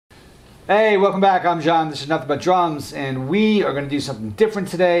Hey, welcome back. I'm John. This is Nothing But Drums, and we are going to do something different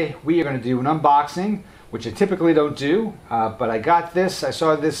today. We are going to do an unboxing, which I typically don't do, but I got this. I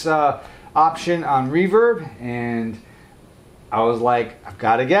saw this option on Reverb, and I was like, I've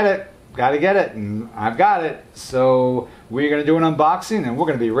got to get it. Got to get it, and I've got it. So we're going to do an unboxing, and we're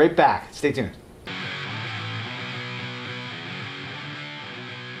going to be right back. Stay tuned.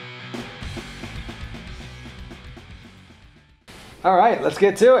 All right, let's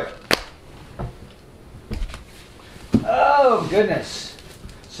get to it. Oh goodness!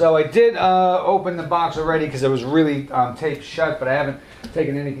 So I did open the box already because it was really taped shut, but I haven't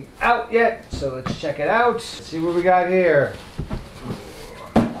taken anything out yet. So let's check it out. Let's see what we got here.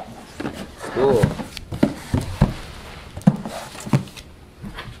 Cool.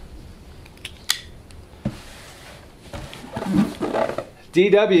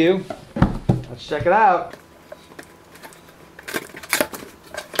 DW. Let's check it out.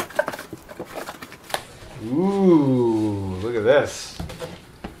 Ooh, look at this.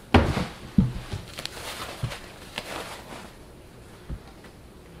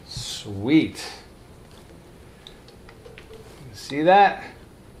 Sweet. See that?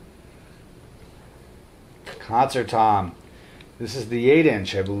 Concert Tom. This is the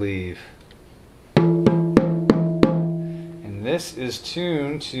 8-inch, I believe. And this is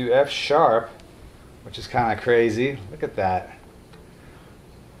tuned to F sharp, which is kind of crazy. Look at that.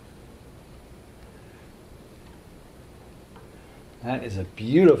 That is a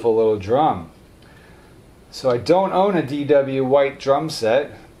beautiful little drum. So I don't own a DW white drum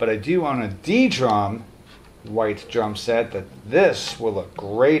set, but I do own a D-Drum white drum set that this will look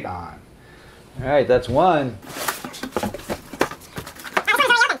great on. All right, that's one.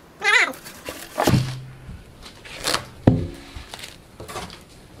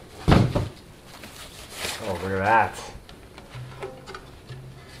 Oh, look at that.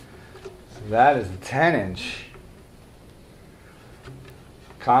 So that is the 10-inch.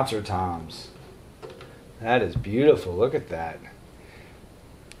 Concert Toms. That is beautiful. Look at that.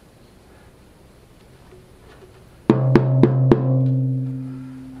 Oh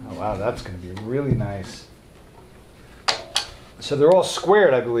wow, that's going to be really nice. So they're all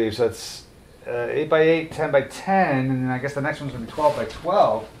squared, I believe. So it's 8x8, 10x10, and then I guess the next one's going to be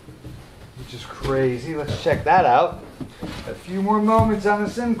 12x12, which is crazy. Let's check that out. A few more moments on the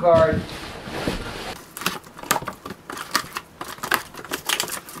SIM card.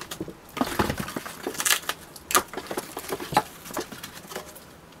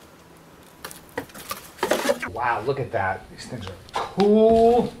 Wow, look at that. These things are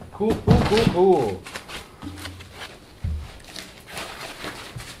cool. Cool, cool, cool, cool.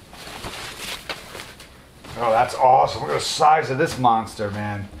 Oh, that's awesome. Look at the size of this monster,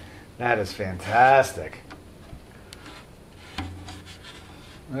 man. That is fantastic.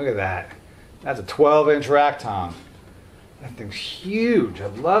 Look at that. That's a 12-inch rack tom. That thing's huge. I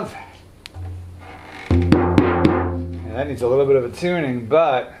love that. And that needs a little bit of a tuning,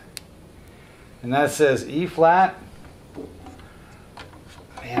 but... And that says E flat.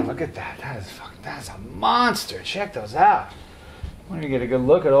 Man, look at that. That's a monster. Check those out. I want to get a good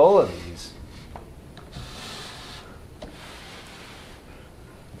look at all of these.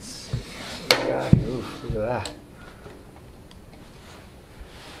 Let's see. What we got here? Oof, look at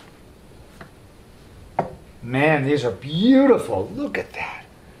that. Man, these are beautiful. Look at that.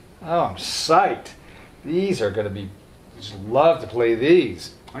 Oh, I'm psyched. These are going to be, just love to play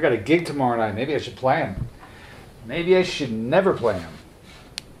these. I got a gig tomorrow night. Maybe I should play them. Maybe I should never play them.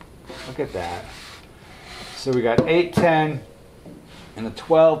 Look at that. So we got 8, 10, and a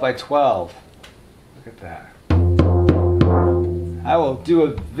 12x12. Look at that. I will do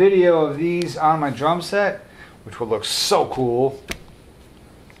a video of these on my drum set, which will look so cool.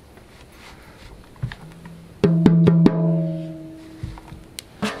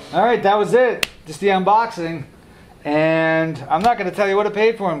 All right, that was it. Just the unboxing. And I'm not going to tell you what I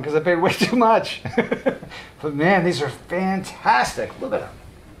paid for them because I paid way too much. But man, these are fantastic. Look at them.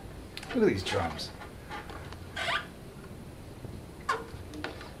 Look at these drums.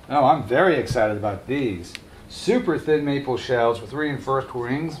 Oh, I'm very excited about these. Super thin maple shells with reinforced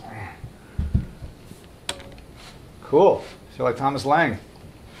rings. Man. Cool. I feel like Thomas Lang.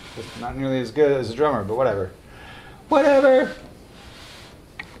 Just not nearly as good as a drummer, but whatever. Whatever.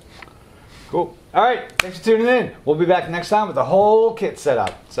 Cool. All right, thanks for tuning in. We'll be back next time with the whole kit set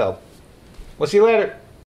up. So, we'll see you later.